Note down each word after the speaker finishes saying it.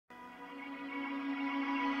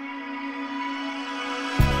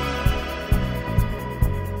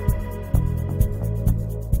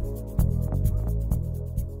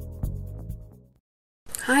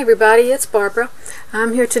Hi everybody, it's Barbara.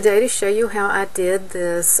 I'm here today to show you how I did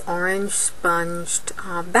this orange sponged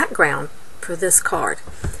background for this card.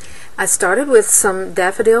 I started with some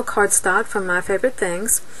Daffodil cardstock from My Favorite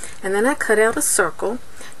Things, and then I cut out a circle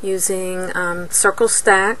using Circle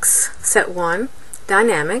STAX Set 1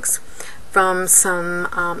 Die-namics from some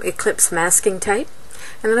Eclipse masking tape.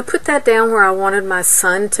 And then I put that down where I wanted my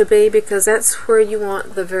sun to be, because that's where you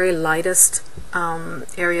want the very lightest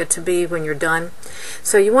area to be when you're done.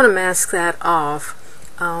 So you want to mask that off,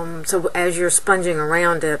 so as you're sponging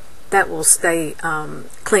around it, that will stay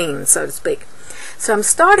clean, so to speak. So I'm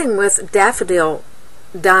starting with Daffodil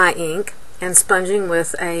dye ink and sponging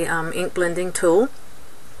with a ink blending tool.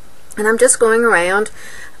 And I'm just going around,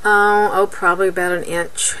 probably about an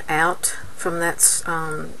inch out from that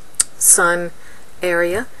sun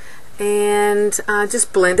area, and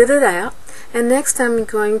just blended it out. And next I'm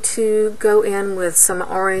going to go in with some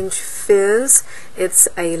orange Fizz. It's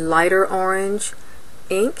a lighter orange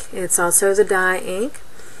ink. It's also the dye ink,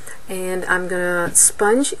 and I'm going to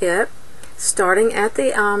sponge it starting at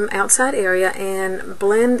the outside area and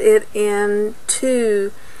blend it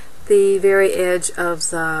into the very edge of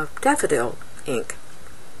the Daffodil ink.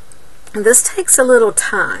 And this takes a little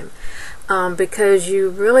time, because you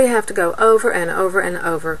really have to go over and over and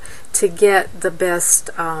over to get the best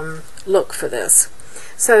look for this.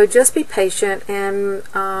 So just be patient, and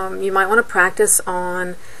you might want to practice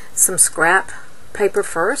on some scrap paper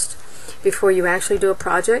first before you actually do a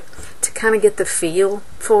project to kind of get the feel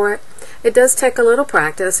for it. It does take a little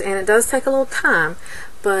practice, and it does take a little time,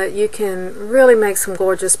 but you can really make some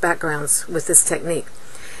gorgeous backgrounds with this technique.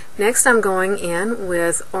 Next I'm going in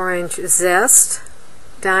with orange Zest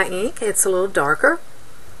dye ink. It's a little darker.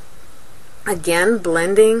 Again,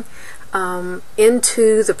 blending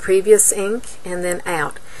into the previous ink and then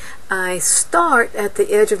out. I start at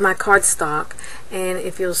the edge of my cardstock, and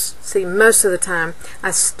if you'll see, most of the time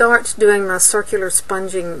I start doing my circular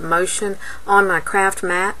sponging motion on my craft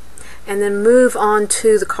mat and then move on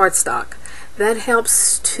to the cardstock. That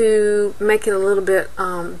helps to make it a little bit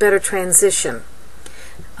better transition.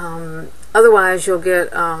 Otherwise you'll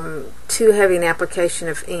get too heavy an application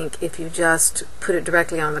of ink if you just put it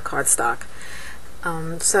directly on the cardstock.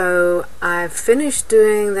 So I've finished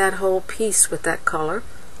doing that whole piece with that color,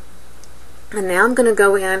 and now I'm going to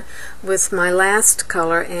go in with my last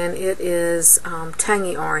color, and it is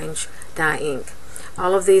Tangy orange dye ink.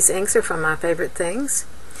 All of these inks are from My Favorite Things,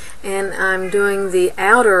 and I'm doing the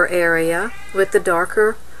outer area with the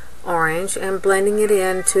darker orange and blending it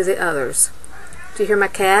into the others. Do you hear my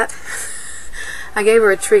cat? I gave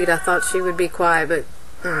her a treat. I thought she would be quiet, but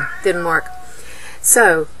didn't work.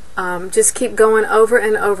 So just keep going over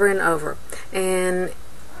and over and over, and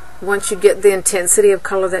once you get the intensity of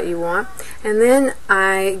color that you want, and then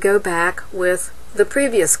I go back with the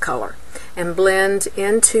previous color and blend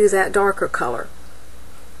into that darker color,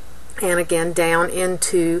 and again down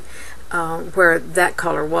into where that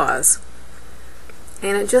color was.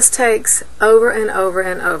 And it just takes over and over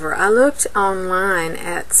and over. I looked online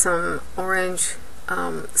at some orange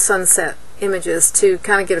sunset images to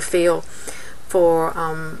kind of get a feel for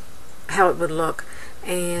how it would look,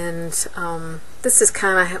 and this is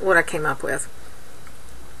kind of what I came up with.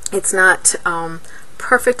 It's not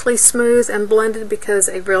perfectly smooth and blended, because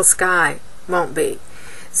a real sky won't be.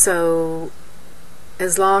 So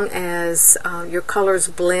as long as your colors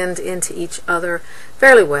blend into each other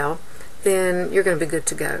fairly well, then you're going to be good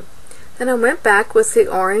to go. Then I went back with the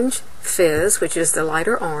orange Fizz, which is the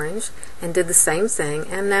lighter orange, and did the same thing,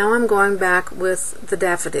 and now I'm going back with the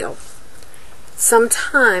Daffodil.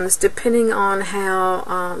 Sometimes, depending on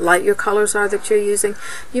how light your colors are that you're using,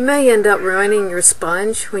 you may end up ruining your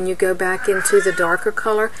sponge when you go back into the darker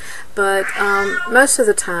color, but most of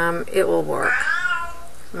the time it will work.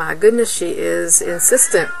 My goodness, she is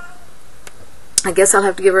insistent. I guess I'll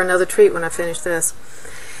have to give her another treat when I finish this.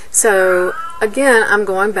 So again, I'm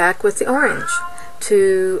going back with the orange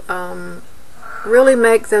to really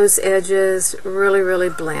make those edges really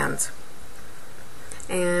blend.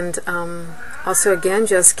 And also again,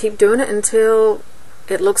 just keep doing it until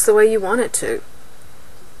it looks the way you want it to.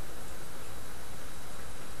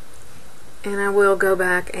 And I will go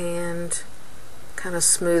back and kind of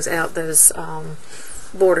smooth out those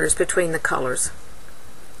borders between the colors.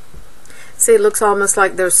 See, it looks almost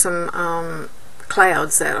like there's some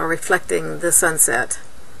clouds that are reflecting the sunset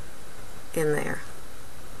in there.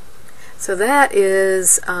 So that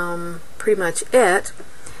is pretty much it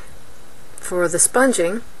for the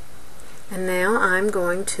sponging. And now I'm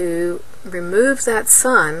going to remove that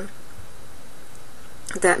sun,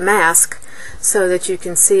 that mask, so that you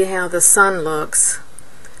can see how the sun looks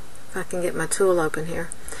if I can get my tool open here,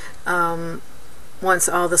 once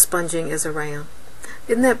all the sponging is around.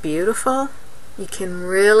 Isn't that beautiful? You can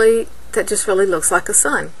really, that just really looks like a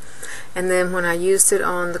sun. And then when I used it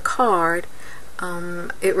on the card,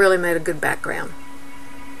 it really made a good background.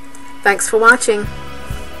 Thanks for watching.